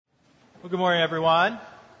Well, good morning, everyone.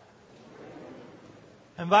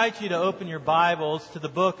 I invite you to open your Bibles to the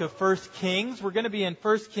book of 1 Kings. We're going to be in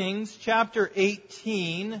 1 Kings chapter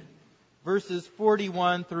 18, verses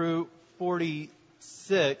 41 through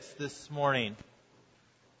 46 this morning.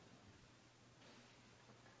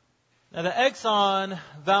 Now, the Exxon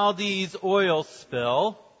Valdez oil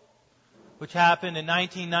spill, which happened in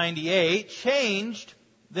 1998, changed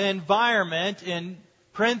the environment in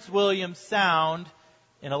Prince William Sound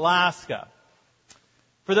in Alaska.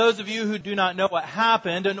 For those of you who do not know what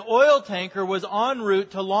happened, an oil tanker was en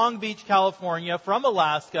route to Long Beach, California from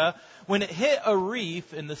Alaska when it hit a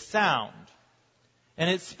reef in the Sound. And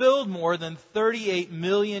it spilled more than 38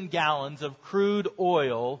 million gallons of crude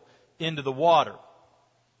oil into the water.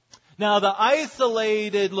 Now, the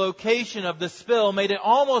isolated location of the spill made it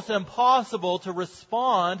almost impossible to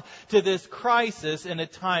respond to this crisis in a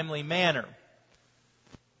timely manner.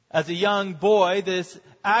 As a young boy, this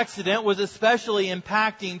accident was especially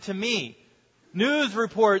impacting to me. News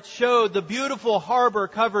reports showed the beautiful harbor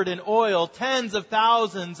covered in oil, tens of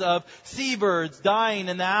thousands of seabirds dying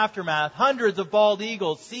in the aftermath, hundreds of bald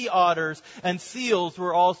eagles, sea otters, and seals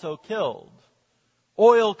were also killed.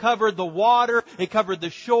 Oil covered the water, it covered the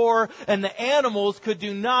shore, and the animals could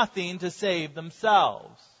do nothing to save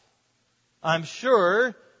themselves. I'm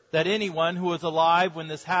sure that anyone who was alive when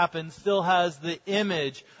this happened still has the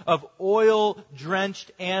image of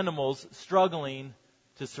oil-drenched animals struggling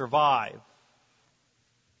to survive.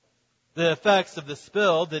 The effects of the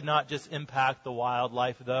spill did not just impact the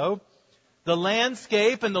wildlife, though. The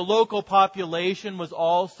landscape and the local population was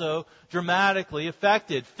also dramatically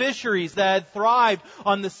affected. Fisheries that had thrived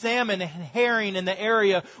on the salmon and herring in the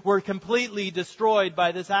area were completely destroyed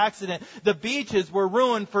by this accident. The beaches were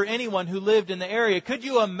ruined for anyone who lived in the area. Could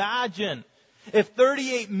you imagine if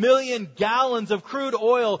 38 million gallons of crude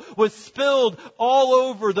oil was spilled all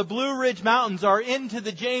over the Blue Ridge Mountains or into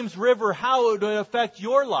the James River, how it would affect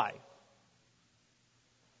your life?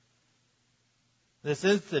 This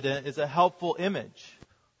incident is a helpful image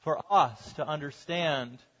for us to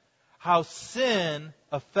understand how sin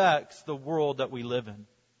affects the world that we live in.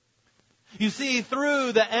 You see,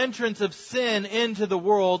 through the entrance of sin into the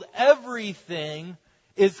world, everything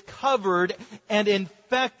is covered and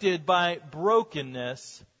infected by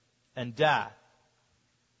brokenness and death.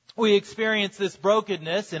 We experience this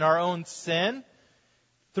brokenness in our own sin,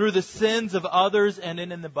 through the sins of others, and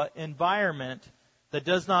in the environment that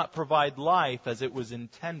does not provide life as it was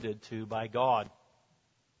intended to by God.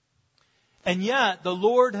 And yet, the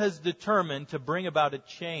Lord has determined to bring about a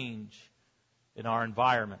change in our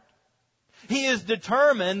environment. He is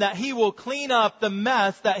determined that He will clean up the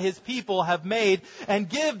mess that His people have made and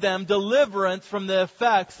give them deliverance from the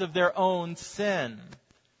effects of their own sin.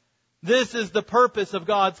 This is the purpose of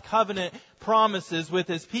God's covenant promises with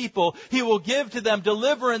His people. He will give to them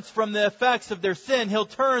deliverance from the effects of their sin. He'll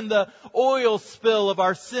turn the oil spill of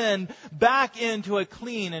our sin back into a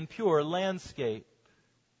clean and pure landscape.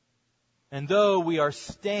 And though we are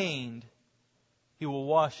stained, He will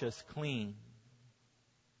wash us clean.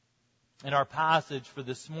 In our passage for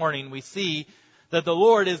this morning, we see that the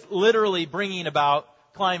Lord is literally bringing about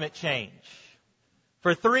climate change.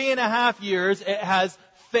 For 3.5 years, it has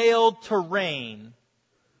failed to rain.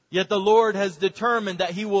 Yet the Lord has determined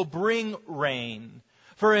that He will bring rain.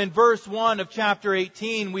 For in verse 1 of chapter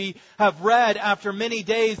 18, we have read, after many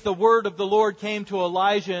days the word of the Lord came to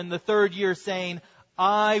Elijah in the 3rd year, saying,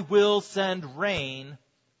 I will send rain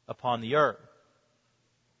upon the earth.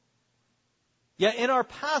 Yet in our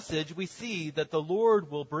passage, we see that the Lord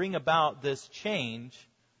will bring about this change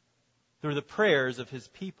through the prayers of His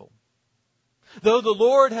people. Though the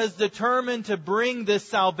Lord has determined to bring this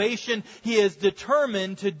salvation, He is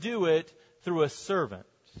determined to do it through a servant.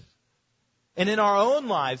 And in our own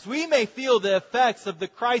lives, we may feel the effects of the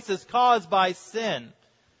crisis caused by sin.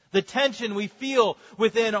 The tension we feel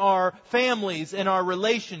within our families and our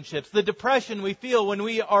relationships. The depression we feel when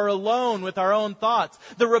we are alone with our own thoughts.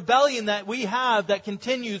 The rebellion that we have that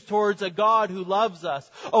continues towards a God who loves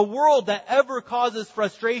us. A world that ever causes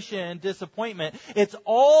frustration and disappointment. It's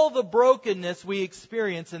all the brokenness we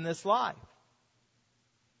experience in this life.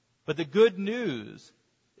 But the good news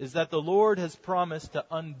is that the Lord has promised to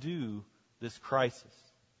undo this crisis.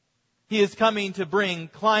 He is coming to bring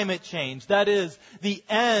climate change. That is the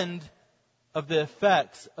end of the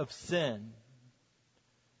effects of sin.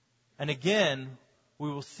 And again, we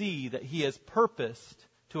will see that He has purposed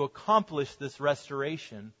to accomplish this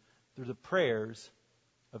restoration through the prayers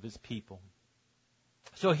of His people.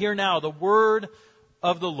 So hear now the word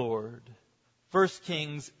of the Lord. 1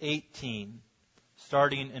 Kings 18,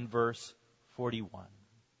 starting in verse 41.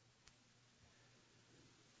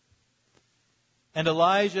 And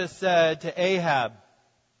Elijah said to Ahab,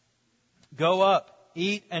 "Go up,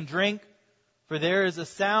 eat and drink, for there is a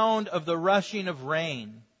sound of the rushing of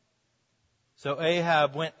rain." So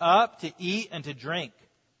Ahab went up to eat and to drink.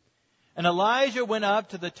 And Elijah went up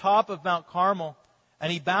to the top of Mount Carmel,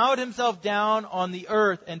 and he bowed himself down on the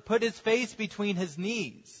earth and put his face between his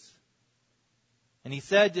knees. And he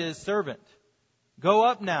said to his servant, "Go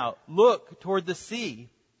up now, look toward the sea."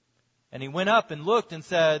 And he went up and looked and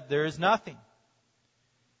said, "There is nothing."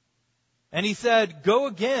 And he said, "Go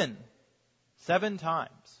again 7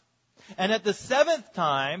 times. And at the 7th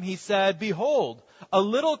time he said, "Behold, a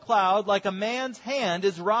little cloud like a man's hand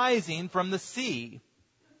is rising from the sea."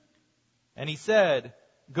 And he said,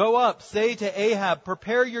 "Go up, say to Ahab,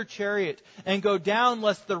 prepare your chariot and go down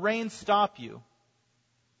lest the rain stop you."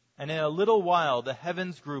 And in a little while the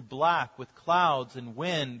heavens grew black with clouds and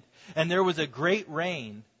wind, and there was a great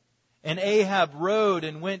rain. And Ahab rode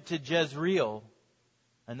and went to Jezreel.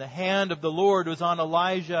 And the hand of the Lord was on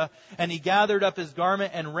Elijah, and he gathered up his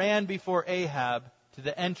garment and ran before Ahab to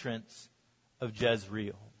the entrance of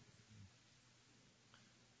Jezreel.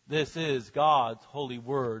 This is God's holy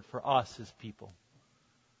word for us, His people.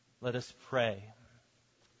 Let us pray.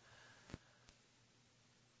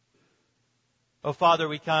 Oh, Father,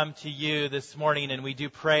 we come to you this morning, and we do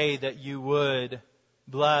pray that you would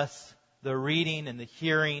bless the reading and the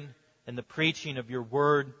hearing and the preaching of your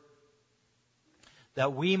word,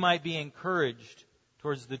 that we might be encouraged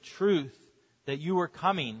towards the truth that you are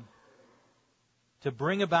coming to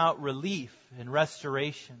bring about relief and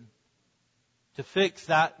restoration, to fix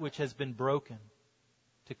that which has been broken,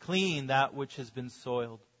 to clean that which has been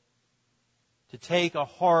soiled, to take a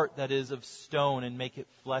heart that is of stone and make it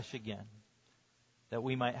flesh again, that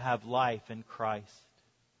we might have life in Christ,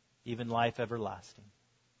 even life everlasting.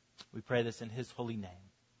 We pray this in His holy name.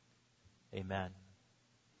 Amen.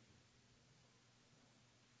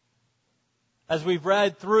 As we've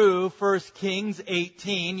read through 1 Kings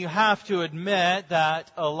 18, you have to admit that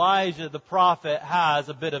Elijah the prophet has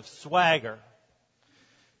a bit of swagger.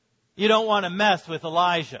 You don't want to mess with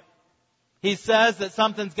Elijah. He says that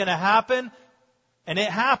something's going to happen, and it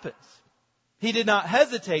happens. He did not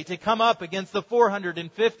hesitate to come up against the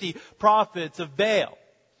 450 prophets of Baal.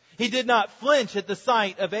 He did not flinch at the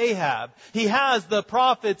sight of Ahab. He has the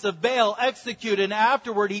prophets of Baal executed, and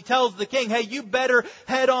afterward he tells the king, "Hey, you better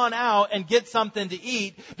head on out and get something to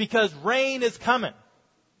eat because rain is coming."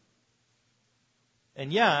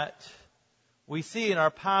 And yet, we see in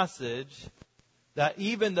our passage that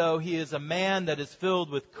even though he is a man that is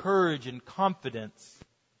filled with courage and confidence,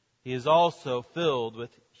 he is also filled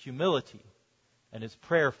with humility and is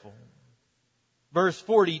prayerful. Verse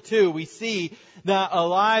 42, we see that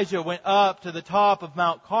Elijah went up to the top of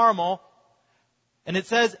Mount Carmel, and it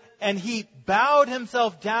says, "And he bowed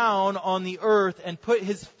himself down on the earth and put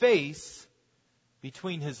his face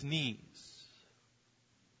between his knees."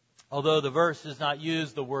 Although the verse does not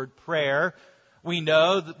use the word prayer, we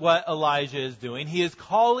know what Elijah is doing. He is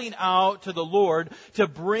calling out to the Lord to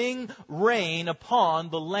bring rain upon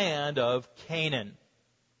the land of Canaan.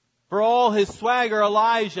 For all his swagger,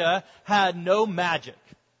 Elijah had no magic.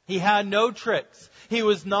 He had no tricks. He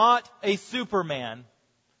was not a Superman.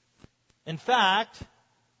 In fact,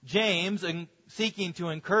 James, in seeking to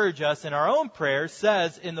encourage us in our own prayers,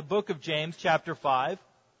 says in the book of James, chapter 5,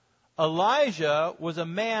 Elijah was a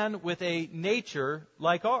man with a nature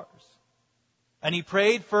like ours. And he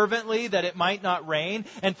prayed fervently that it might not rain.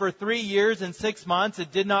 And for 3 years and 6 months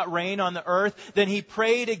it did not rain on the earth. Then he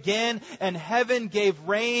prayed again, and heaven gave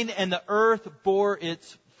rain, and the earth bore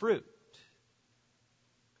its fruit.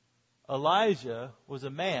 Elijah was a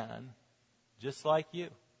man just like you.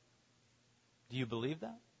 Do you believe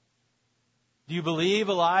that? Do you believe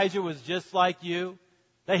Elijah was just like you?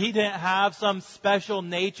 That he didn't have some special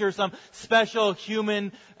nature, some special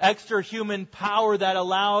human, extra human power that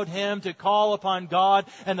allowed him to call upon God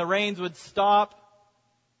and the rains would stop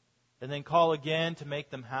and then call again to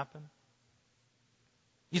make them happen?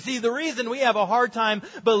 You see, the reason we have a hard time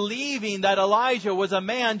believing that Elijah was a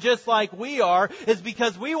man just like we are is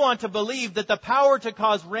because we want to believe that the power to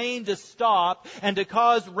cause rain to stop and to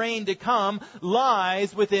cause rain to come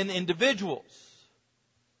lies within individuals,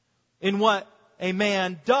 in what a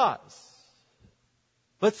man does.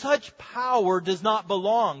 But such power does not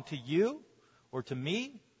belong to you or to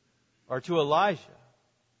me or to Elijah.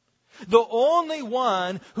 The only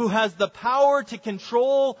one who has the power to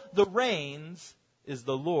control the rains is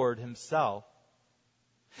the Lord Himself.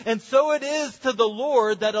 And so it is to the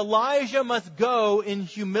Lord that Elijah must go in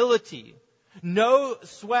humility. No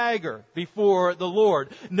swagger before the Lord.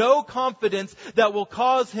 No confidence that will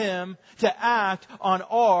cause Him to act on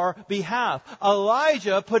our behalf.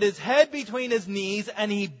 Elijah put his head between his knees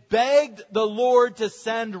and he begged the Lord to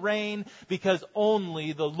send rain because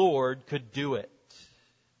only the Lord could do it.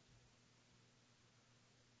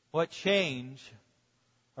 What change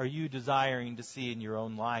are you desiring to see in your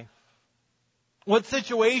own life? What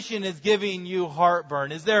situation is giving you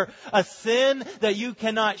heartburn? Is there a sin that you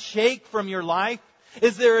cannot shake from your life?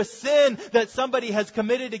 Is there a sin that somebody has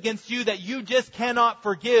committed against you that you just cannot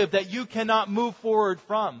forgive, that you cannot move forward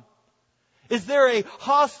from? Is there a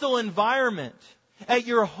hostile environment at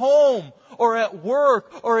your home or at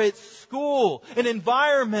work or at school, an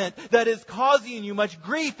environment that is causing you much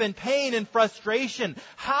grief and pain and frustration?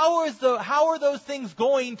 How are those things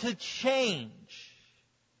going to change?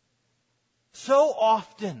 So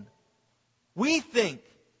often, we think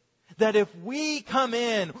that if we come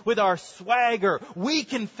in with our swagger, we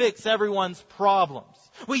can fix everyone's problems.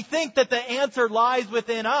 We think that the answer lies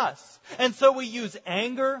within us. And so we use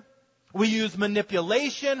anger, we use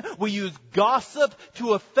manipulation, we use gossip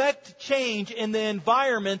to affect change in the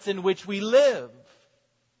environments in which we live.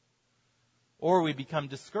 Or we become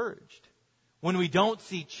discouraged when we don't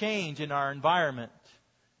see change in our environment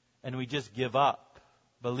and we just give up,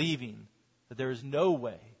 believing that there is no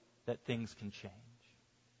way that things can change.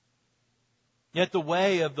 Yet the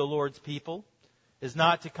way of the Lord's people is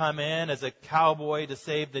not to come in as a cowboy to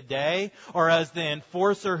save the day, or as the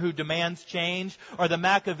enforcer who demands change, or the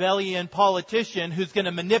Machiavellian politician who's going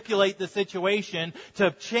to manipulate the situation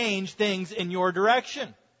to change things in your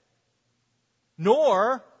direction.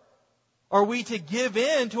 Nor are we to give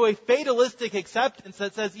in to a fatalistic acceptance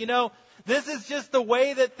that says, this is just the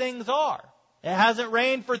way that things are. It hasn't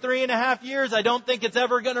rained for 3.5 years. I don't think it's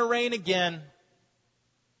ever going to rain again.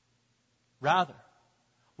 Rather,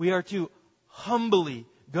 we are to humbly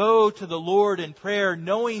go to the Lord in prayer,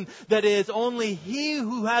 knowing that it is only He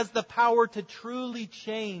who has the power to truly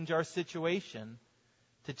change our situation,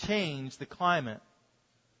 to change the climate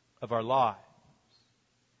of our lives.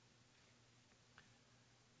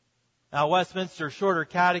 Now, Westminster Shorter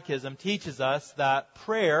Catechism teaches us that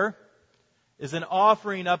prayer is an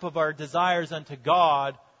offering up of our desires unto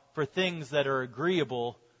God for things that are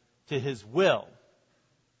agreeable to His will.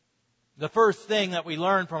 The first thing that we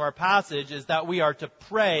learn from our passage is that we are to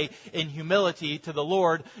pray in humility to the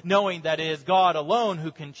Lord, knowing that it is God alone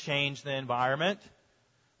who can change the environment.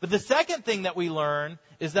 But the second thing that we learn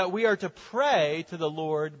is that we are to pray to the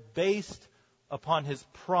Lord based upon His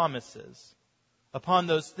promises, upon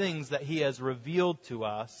those things that He has revealed to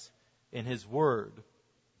us in His Word.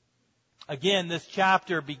 Again, this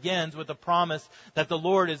chapter begins with a promise that the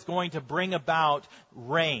Lord is going to bring about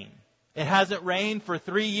rain. It hasn't rained for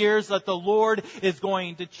 3 years, that the Lord is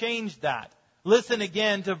going to change that. Listen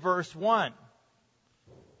again to verse 1.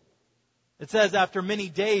 It says, after many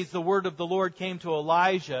days the word of the Lord came to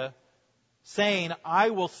Elijah, saying,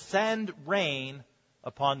 I will send rain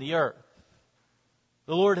upon the earth.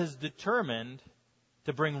 The Lord has determined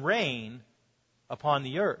to bring rain upon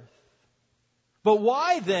the earth. But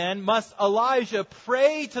why then must Elijah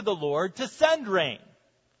pray to the Lord to send rain?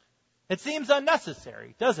 It seems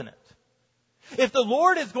unnecessary, doesn't it? If the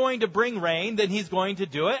Lord is going to bring rain, then He's going to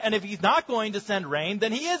do it. And if He's not going to send rain,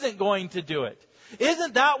 then He isn't going to do it.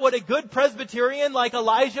 Isn't that what a good Presbyterian like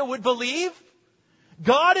Elijah would believe?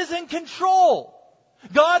 God is in control.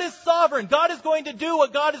 God is sovereign. God is going to do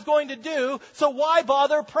what God is going to do. So why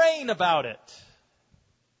bother praying about it?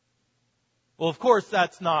 Well, of course,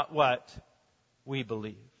 that's not what we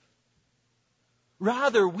believe.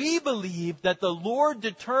 Rather, we believe that the Lord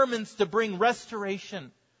determines to bring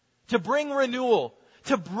restoration, to bring renewal,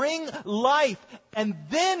 to bring life, and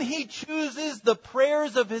then He chooses the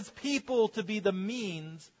prayers of His people to be the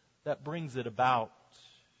means that brings it about.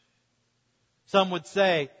 Some would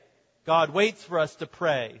say God waits for us to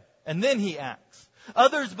pray, and then He acts.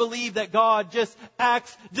 Others believe that God just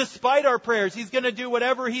acts despite our prayers. He's going to do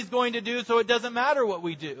whatever He's going to do, so it doesn't matter what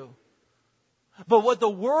we do. But what the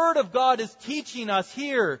Word of God is teaching us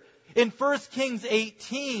here in 1 Kings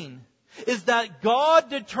 18 is that God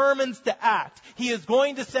determines to act. He is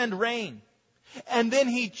going to send rain. And then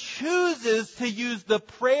He chooses to use the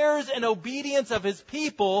prayers and obedience of His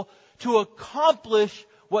people to accomplish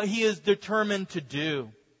what He is determined to do.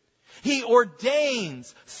 He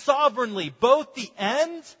ordains sovereignly both the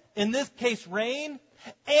end, in this case rain,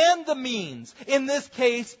 and the means, in this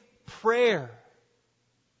case prayer.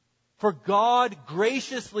 For God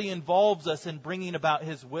graciously involves us in bringing about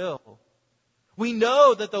His will. We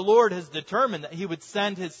know that the Lord has determined that He would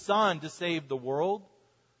send His Son to save the world.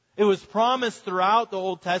 It was promised throughout the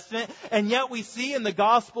Old Testament, and yet we see in the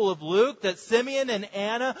Gospel of Luke that Simeon and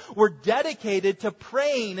Anna were dedicated to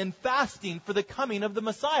praying and fasting for the coming of the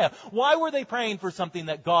Messiah. Why were they praying for something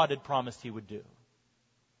that God had promised He would do?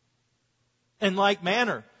 In like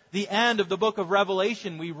manner, the end of the book of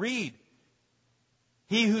Revelation, we read,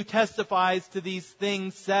 He who testifies to these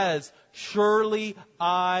things says, surely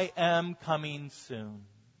I am coming soon.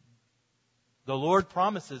 The Lord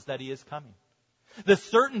promises that He is coming. The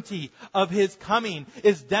certainty of His coming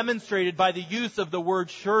is demonstrated by the use of the word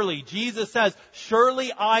surely. Jesus says,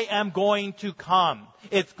 surely I am going to come.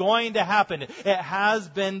 It's going to happen. It has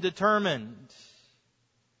been determined.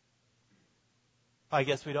 I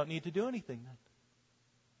guess we don't need to do anything then.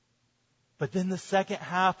 But then the second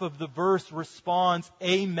half of the verse responds,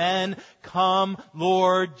 Amen. Come,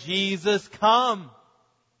 Lord Jesus, come.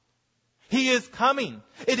 He is coming.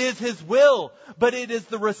 It is His will, but it is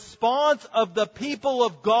the response of the people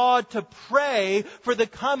of God to pray for the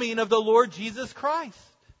coming of the Lord Jesus Christ.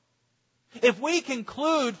 If we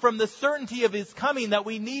conclude from the certainty of His coming that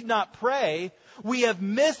we need not pray, we have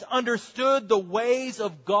misunderstood the ways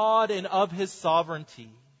of God and of His sovereignty.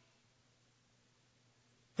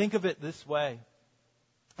 Think of it this way.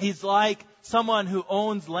 He's like someone who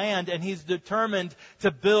owns land and he's determined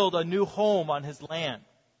to build a new home on his land.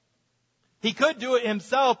 He could do it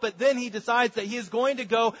himself, but then he decides that he is going to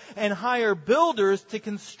go and hire builders to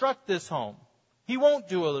construct this home. He won't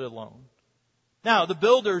do it alone. Now, the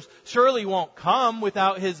builders surely won't come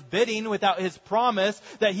without his bidding, without his promise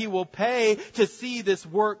that he will pay to see this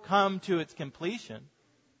work come to its completion.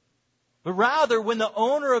 But rather, when the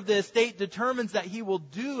owner of the estate determines that he will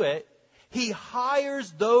do it, he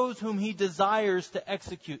hires those whom he desires to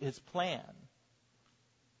execute his plan.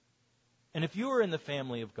 And if you are in the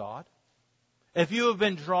family of God, if you have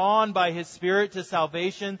been drawn by His Spirit to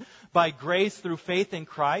salvation by grace through faith in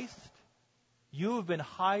Christ, you have been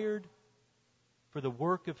hired for the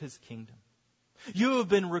work of His kingdom. You have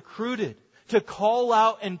been recruited to call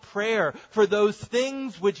out in prayer for those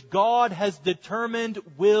things which God has determined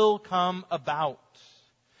will come about.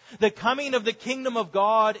 The coming of the kingdom of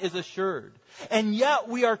God is assured. And yet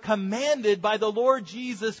we are commanded by the Lord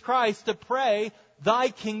Jesus Christ to pray, Thy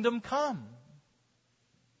kingdom come.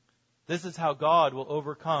 This is how God will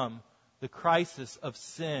overcome the crisis of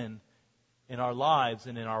sin in our lives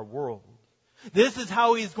and in our world. This is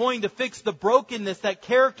how He's going to fix the brokenness that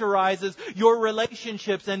characterizes your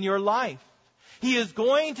relationships and your life. He is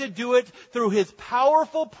going to do it through His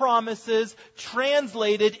powerful promises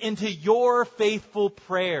translated into your faithful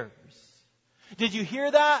prayers. Did you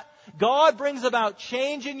hear that? God brings about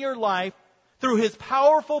change in your life through His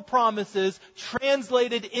powerful promises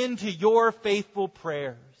translated into your faithful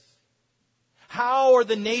prayers. How are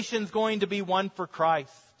the nations going to be won for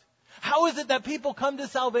Christ? How is it that people come to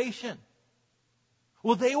salvation?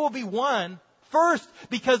 Well, they will be won first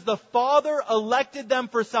because the Father elected them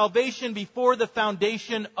for salvation before the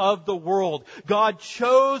foundation of the world. God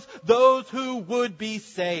chose those who would be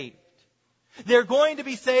saved. They're going to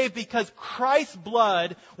be saved because Christ's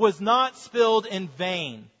blood was not spilled in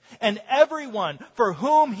vain. And everyone for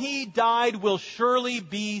whom He died will surely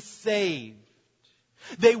be saved.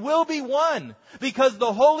 They will be won because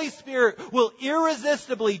the Holy Spirit will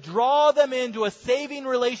irresistibly draw them into a saving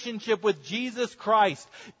relationship with Jesus Christ.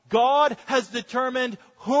 God has determined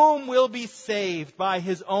whom will be saved by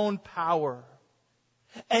His own power.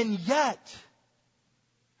 And yet,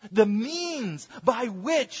 the means by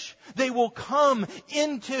which they will come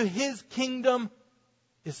into His kingdom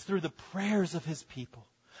is through the prayers of His people,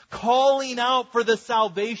 calling out for the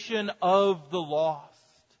salvation of the lost.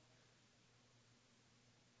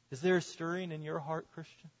 Is there a stirring in your heart,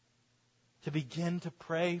 Christian? To begin to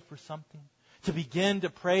pray for something? To begin to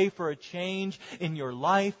pray for a change in your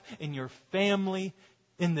life, in your family,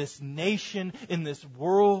 in this nation, in this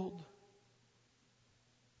world?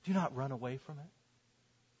 Do not run away from it.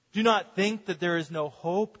 Do not think that there is no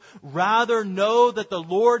hope. Rather, know that the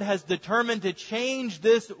Lord has determined to change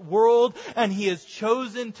this world, and He has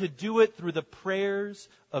chosen to do it through the prayers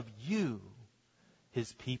of you,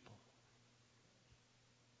 His people.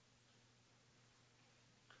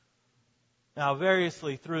 Now,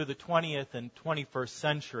 variously through the 20th and 21st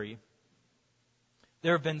century,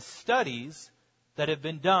 there have been studies that have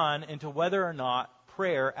been done into whether or not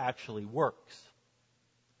prayer actually works.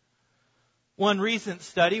 One recent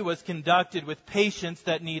study was conducted with patients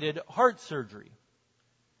that needed heart surgery.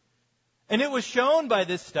 And it was shown by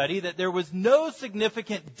this study that there was no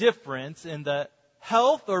significant difference in the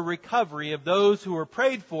health or recovery of those who were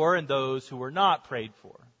prayed for and those who were not prayed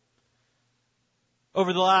for.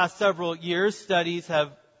 Over the last several years, studies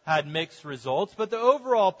have had mixed results, but the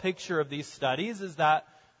overall picture of these studies is that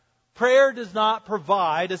prayer does not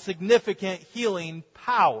provide a significant healing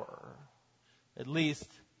power, at least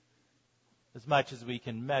as much as we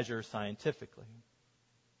can measure scientifically.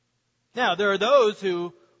 Now, there are those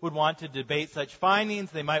who would want to debate such findings.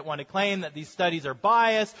 They might want to claim that these studies are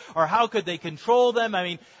biased, or how could they control them? I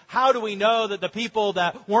mean, how do we know that the people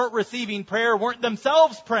that weren't receiving prayer weren't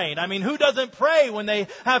themselves praying? I mean, who doesn't pray when they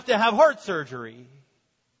have to have heart surgery?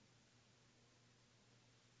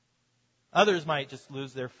 Others might just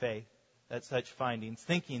lose their faith at such findings,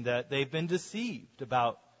 thinking that they've been deceived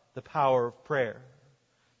about the power of prayer.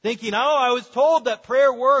 Thinking, I was told that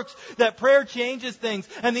prayer works, that prayer changes things,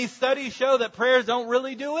 and these studies show that prayers don't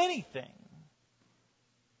really do anything.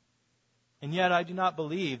 And yet I do not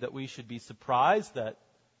believe that we should be surprised that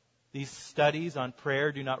these studies on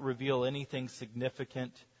prayer do not reveal anything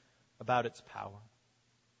significant about its power.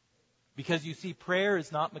 Because you see, prayer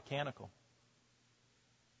is not mechanical.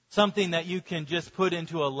 Something that you can just put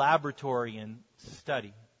into a laboratory and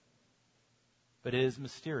study. But it is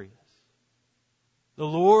mysterious. The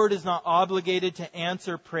Lord is not obligated to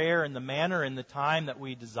answer prayer in the manner and the time that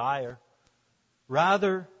we desire.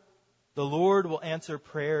 Rather, the Lord will answer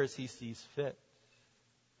prayer as He sees fit.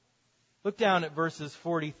 Look down at verses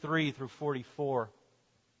 43 through 44.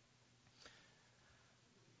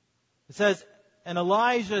 It says, "And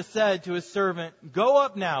Elijah said to his servant, 'Go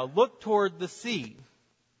up now, look toward the sea.'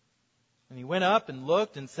 And he went up and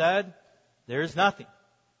looked and said, 'There is nothing.'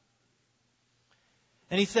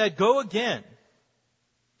 And he said, 'Go again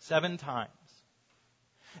 7 times.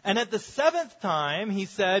 And at the 7th time he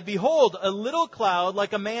said, Behold, a little cloud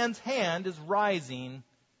like a man's hand is rising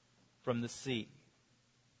from the sea.'"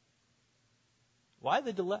 Why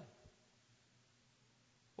the delay?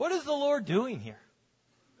 What is the Lord doing here?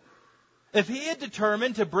 If He had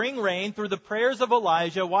determined to bring rain through the prayers of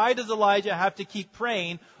Elijah, why does Elijah have to keep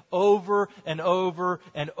praying over and over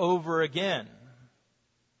and over again?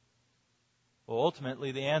 Well,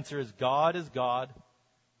 ultimately the answer is God,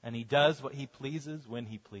 and He does what He pleases when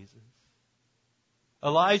He pleases.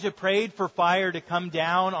 Elijah prayed for fire to come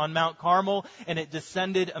down on Mount Carmel, and it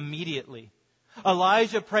descended immediately.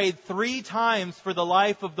 Elijah prayed 3 times for the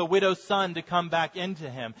life of the widow's son to come back into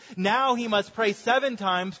him. Now he must pray 7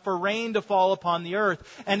 times for rain to fall upon the earth.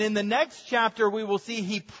 And in the next chapter we will see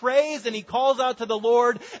he prays and he calls out to the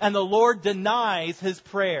Lord, and the Lord denies his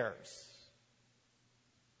prayers.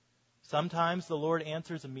 Sometimes the Lord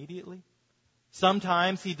answers immediately.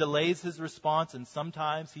 Sometimes He delays His response, and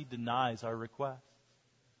sometimes He denies our request.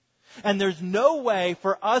 And there's no way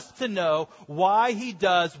for us to know why He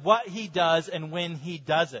does what He does and when He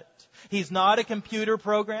does it. He's not a computer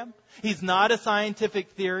program. He's not a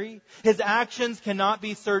scientific theory. His actions cannot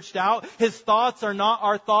be searched out. His thoughts are not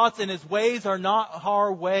our thoughts, and His ways are not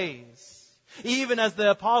our ways. Even as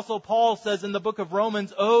the Apostle Paul says in the book of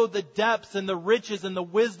Romans, "Oh, the depths and the riches and the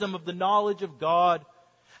wisdom of the knowledge of God.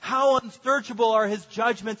 How unsearchable are His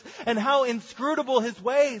judgments, and how inscrutable His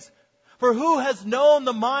ways. For who has known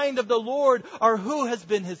the mind of the Lord, or who has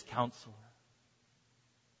been His counselor?"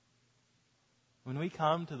 When we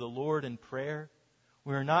come to the Lord in prayer,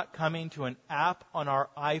 we are not coming to an app on our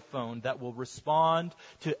iPhone that will respond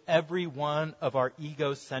to every one of our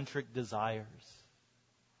egocentric desires.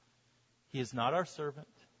 He is not our servant.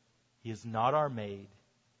 He is not our maid.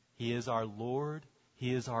 He is our Lord.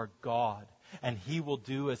 He is our God. And He will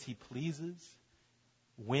do as He pleases,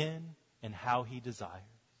 when and how He desires.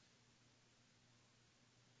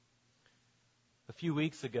 A few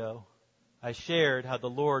weeks ago, I shared how the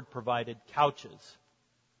Lord provided couches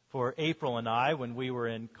for April and I when we were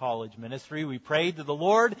in college ministry. We prayed to the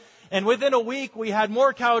Lord, and within a week we had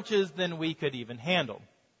more couches than we could even handle.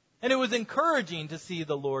 And it was encouraging to see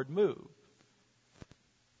the Lord move.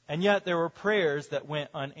 And yet there were prayers that went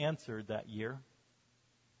unanswered that year.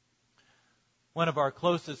 One of our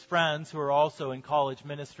closest friends, who are also in college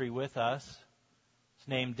ministry with us, is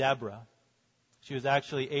named Deborah. She was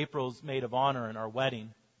actually April's maid of honor in our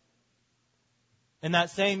wedding. In that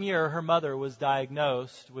same year, her mother was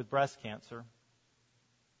diagnosed with breast cancer.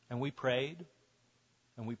 And we prayed,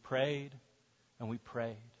 and we prayed, and we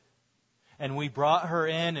prayed. And we brought her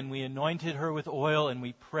in, and we anointed her with oil, and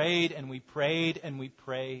we prayed, and we prayed, and we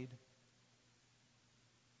prayed.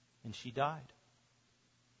 And she died.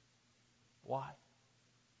 Why?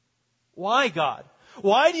 Why, God?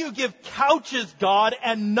 Why do you give couches, God,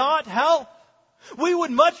 and not health? We would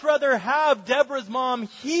much rather have Deborah's mom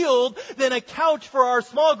healed than a couch for our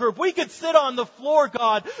small group. We could sit on the floor,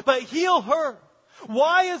 God, but heal her.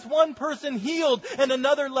 Why is one person healed and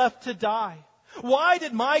another left to die? Why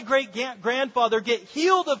did my great-grandfather get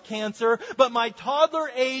healed of cancer, but my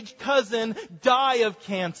toddler-age cousin die of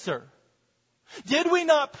cancer? Did we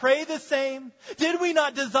not pray the same? Did we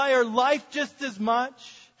not desire life just as much?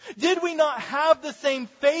 Did we not have the same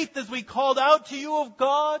faith as we called out to you of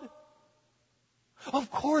God? Of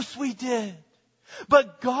course we did.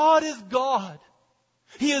 But God is God.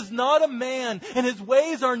 He is not a man, and His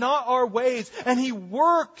ways are not our ways, and He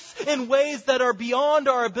works in ways that are beyond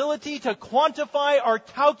our ability to quantify or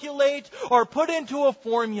calculate or put into a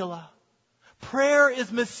formula. Prayer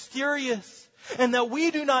is mysterious, and that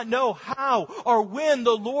we do not know how or when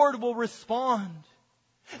the Lord will respond.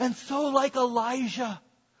 And so, like Elijah,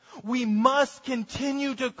 we must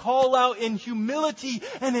continue to call out in humility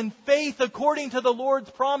and in faith according to the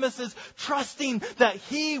Lord's promises, trusting that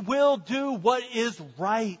He will do what is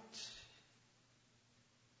right.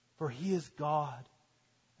 For He is God,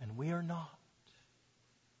 and we are not.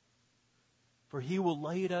 For He will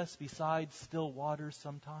lead us beside still waters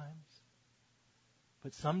sometimes,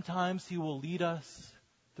 but sometimes He will lead us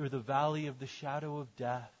through the valley of the shadow of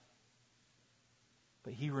death.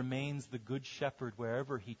 But He remains the good shepherd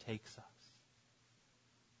wherever He takes us.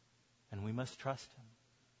 And we must trust Him.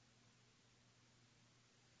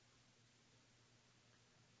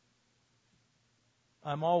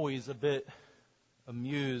 I'm always a bit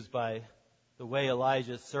amused by the way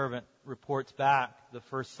Elijah's servant reports back the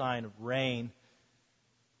first sign of rain.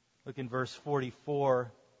 Look in verse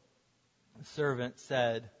 44. The servant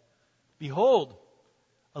said, "Behold,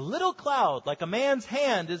 a little cloud like a man's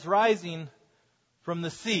hand is rising from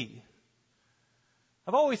the sea."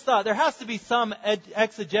 I've always thought there has to be some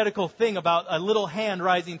exegetical thing about a little hand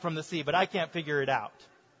rising from the sea, but I can't figure it out.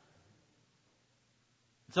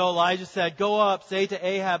 So Elijah said, "Go up, say to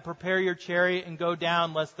Ahab, prepare your chariot and go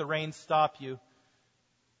down, lest the rain stop you."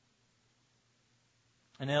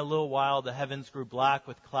 And in a little while the heavens grew black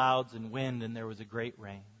with clouds and wind, and there was a great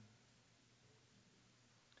rain.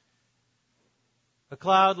 A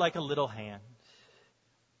cloud like a little hand.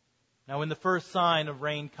 Now, when the first sign of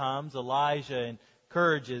rain comes, Elijah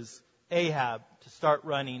encourages Ahab to start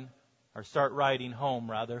riding home,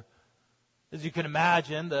 rather. As you can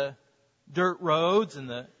imagine, the dirt roads and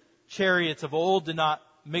the chariots of old did not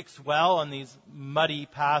mix well on these muddy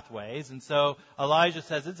pathways. And so Elijah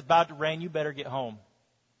says, "It's about to rain, you better get home."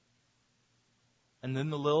 And then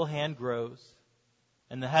the little hand grows,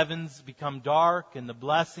 and the heavens become dark, and the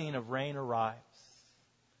blessing of rain arrives.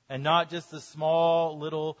 And not just a small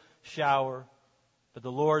little shower, but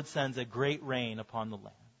the Lord sends a great rain upon the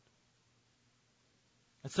land.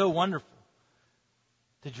 It's so wonderful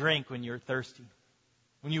to drink when you're thirsty.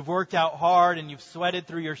 When you've worked out hard and you've sweated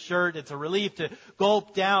through your shirt, it's a relief to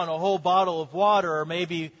gulp down a whole bottle of water. Or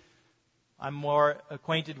maybe, I'm more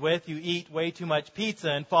acquainted with, you eat way too much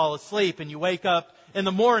pizza and fall asleep, and you wake up in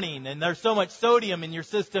the morning and there's so much sodium in your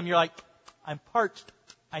system, you're like, "I'm parched.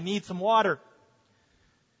 I need some water."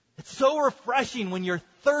 It's so refreshing when you're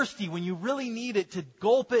thirsty, when you really need it, to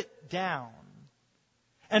gulp it down.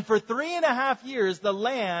 And for 3.5 years, the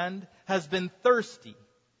land has been thirsty.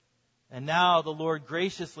 And now the Lord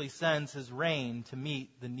graciously sends His rain to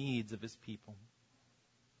meet the needs of His people.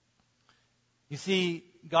 You see,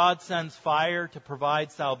 God sends fire to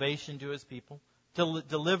provide salvation to His people, to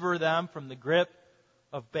deliver them from the grip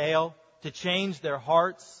of Baal, to change their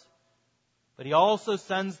hearts. But He also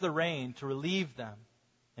sends the rain to relieve them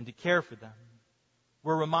and to care for them.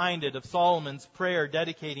 We're reminded of Solomon's prayer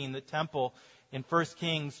dedicating the temple in 1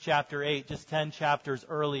 Kings chapter 8, just 10 chapters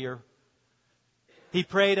earlier. He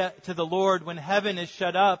prayed to the Lord, "When heaven is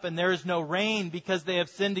shut up and there is no rain because they have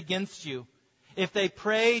sinned against you, if they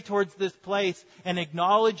pray towards this place and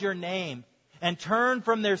acknowledge your name and turn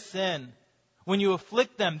from their sin, when you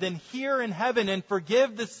afflict them, then hear in heaven and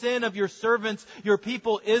forgive the sin of your servants, your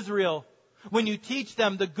people Israel, when you teach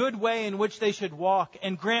them the good way in which they should walk,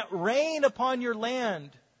 and grant rain upon your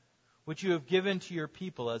land, which you have given to your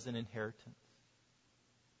people as an inheritance."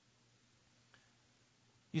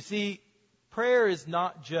 You see, prayer is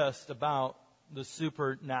not just about the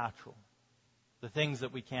supernatural, the things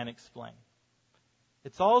that we can't explain.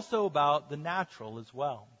 It's also about the natural as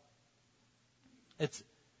well. It's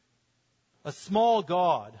a small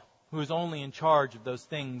God who is only in charge of those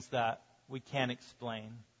things that we can't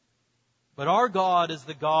explain. But our God is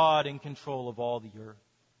the God in control of all the earth.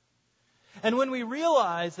 And when we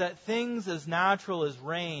realize that things as natural as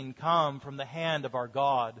rain come from the hand of our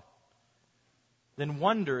God, then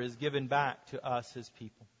wonder is given back to us, His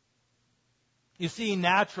people. You see,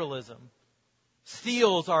 naturalism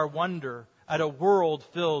steals our wonder at a world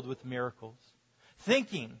filled with miracles.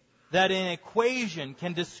 Thinking that an equation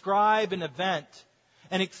can describe an event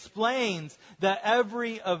and explains that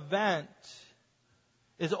every event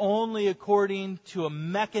is only according to a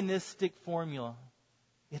mechanistic formula.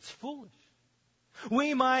 It's foolish.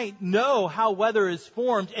 We might know how weather is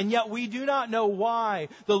formed, and yet we do not know why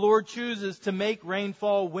the Lord chooses to make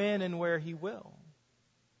rainfall when and where He will.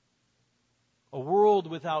 A world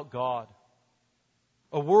without God,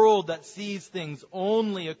 a world that sees things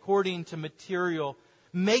only according to material,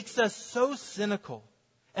 makes us so cynical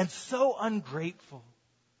and so ungrateful.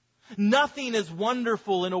 Nothing is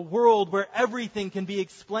wonderful in a world where everything can be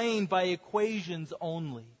explained by equations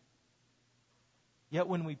only. Yet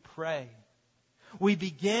when we pray, we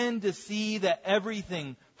begin to see that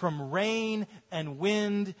everything from rain and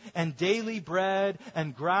wind and daily bread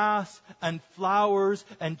and grass and flowers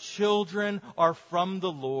and children are from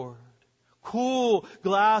the Lord. Cool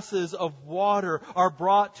glasses of water are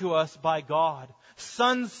brought to us by God.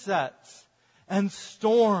 Sunsets and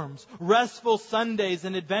storms, restful Sundays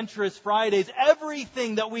and adventurous Fridays,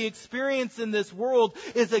 everything that we experience in this world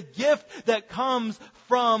is a gift that comes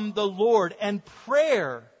from the Lord. And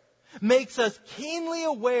prayer makes us keenly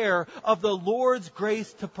aware of the Lord's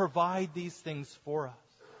grace to provide these things for us.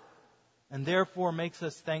 And therefore makes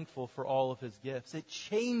us thankful for all of His gifts. It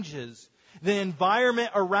changes the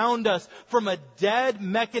environment around us from a dead,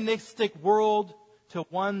 mechanistic world to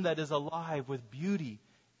one that is alive with beauty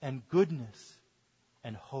and goodness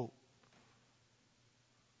and hope.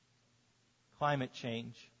 Climate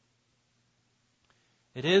change.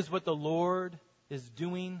 It is what the Lord is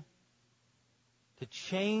doing to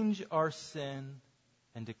change our sin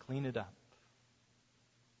and to clean it up.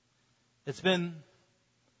 It's been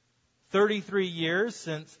 33 years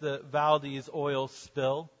since the Valdez oil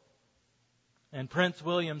spill, and Prince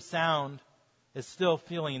William Sound is still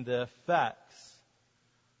feeling the effects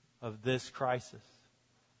of this crisis.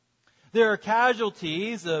 There are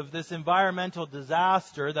casualties of this environmental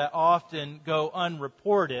disaster that often go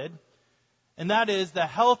unreported, and that is the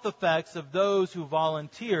health effects of those who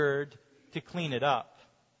volunteered to clean it up.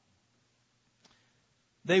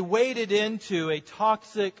 They waded into a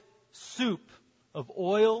toxic soup of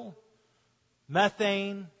oil,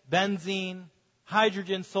 methane, benzene,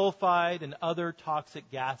 hydrogen sulfide, and other toxic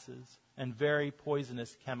gases and very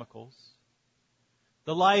poisonous chemicals.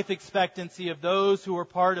 The life expectancy of those who were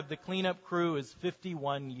part of the cleanup crew is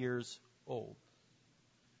 51 years old.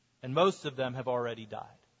 And most of them have already died.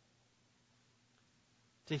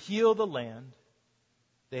 To heal the land,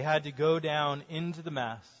 they had to go down into the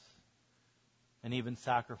mess and even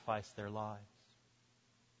sacrifice their lives.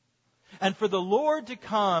 And for the Lord to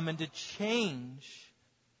come and to change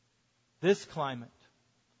this climate,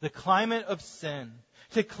 the climate of sin,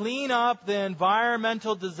 to clean up the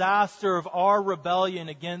environmental disaster of our rebellion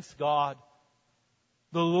against God,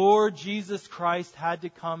 the Lord Jesus Christ had to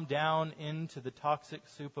come down into the toxic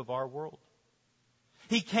soup of our world.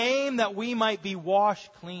 He came that we might be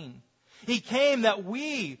washed clean. He came that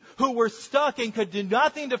we, who were stuck and could do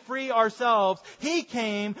nothing to free ourselves, He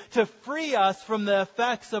came to free us from the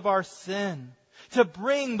effects of our sin, to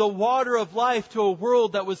bring the water of life to a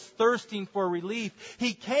world that was thirsting for relief.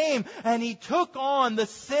 He came and He took on the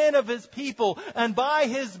sin of His people, and by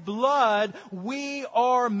His blood we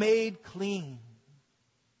are made clean.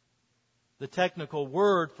 The technical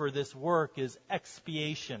word for this work is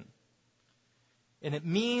expiation. And it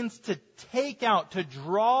means to take out, to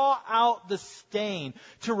draw out the stain,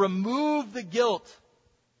 to remove the guilt.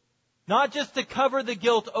 Not just to cover the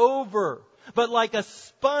guilt over, but like a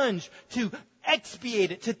sponge to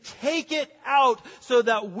expiate it, to take it out so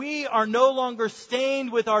that we are no longer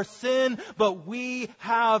stained with our sin, but we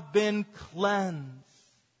have been cleansed.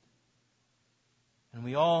 And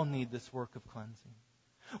we all need this work of cleansing.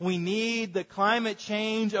 We need the climate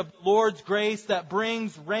change of the Lord's grace that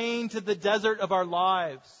brings rain to the desert of our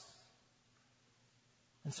lives.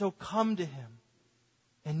 And so come to Him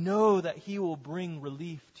and know that He will bring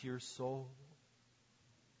relief to your soul.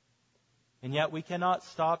 And yet we cannot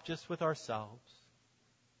stop just with ourselves.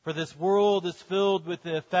 For this world is filled with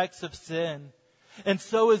the effects of sin. And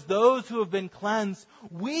so as those who have been cleansed,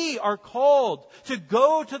 we are called to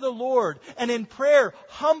go to the Lord and in prayer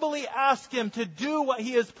humbly ask Him to do what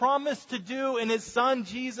He has promised to do in His Son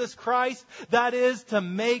Jesus Christ, that is, to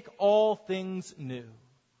make all things new.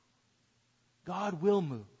 God will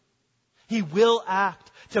move. He will act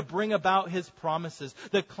to bring about His promises.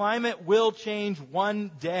 The climate will change one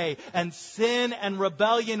day, and sin and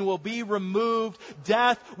rebellion will be removed,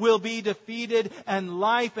 death will be defeated, and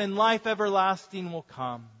life everlasting will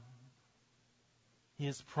come. He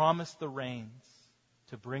has promised the rains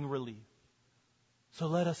to bring relief. So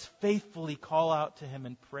let us faithfully call out to Him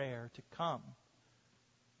in prayer to come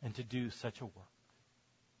and to do such a work.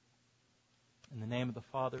 In the name of the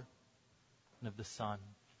Father, and of the Son,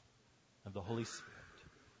 and of the Holy Spirit.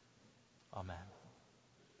 Amen.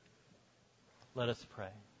 Let us pray.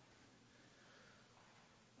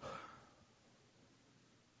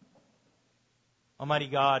 Almighty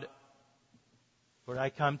God, Lord,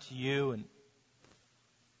 I come to you, and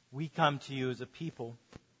we come to you as a people,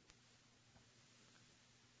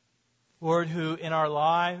 Lord, who in our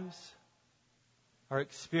lives are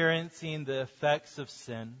experiencing the effects of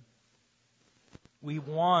sin. We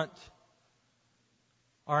want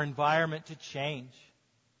our environment to change,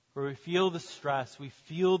 where we feel the stress, we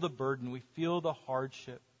feel the burden, we feel the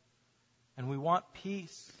hardship, and we want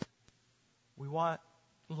peace. We want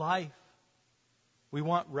life. We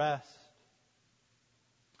want rest.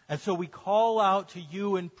 And so we call out to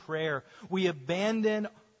you in prayer. We abandon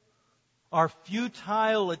our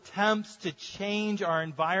futile attempts to change our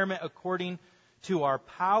environment according to our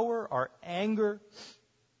power, our anger,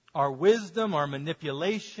 our wisdom, our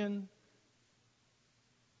manipulation.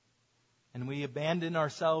 And we abandon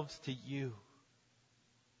ourselves to you.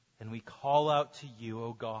 And we call out to you,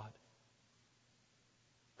 O God.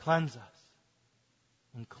 Cleanse us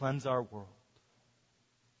and cleanse our world.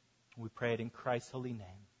 We pray it in Christ's holy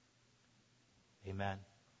name. Amen.